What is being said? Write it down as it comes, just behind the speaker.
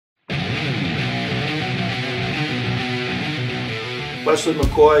Wesley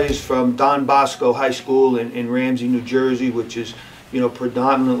McCoy is from Don Bosco High School in Ramsey, New Jersey, which is,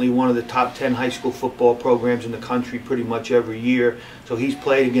 predominantly one of the top 10 high school football programs in the country pretty much every year. So he's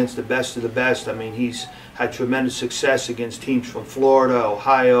played against the best of the best. I mean, he's had tremendous success against teams from Florida,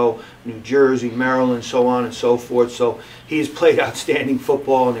 Ohio, New Jersey, Maryland, so on and so forth. So he's played outstanding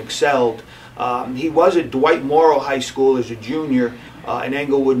football and excelled. He was at Dwight Morrow High School as a junior in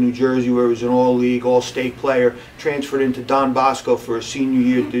Englewood, New Jersey, where he was an all-league, all-state player. Transferred into Don Bosco for his senior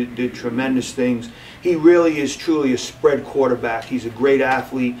year, did tremendous things. He really is truly a spread quarterback. He's a great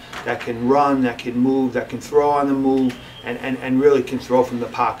athlete that can run, that can move, that can throw on the move, and really can throw from the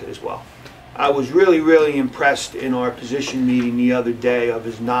pocket as well. I was really impressed in our position meeting the other day of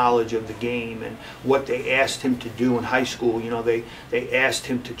his knowledge of the game and what they asked him to do in high school. They asked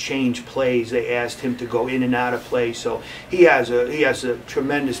him to change plays. They asked him to go in and out of plays. So he has a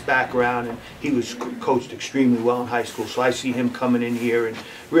tremendous background, and he was coached extremely well in high school. So I see him coming in here and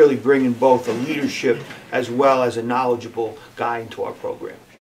really bringing both a leadership as well as a knowledgeable guy into our program.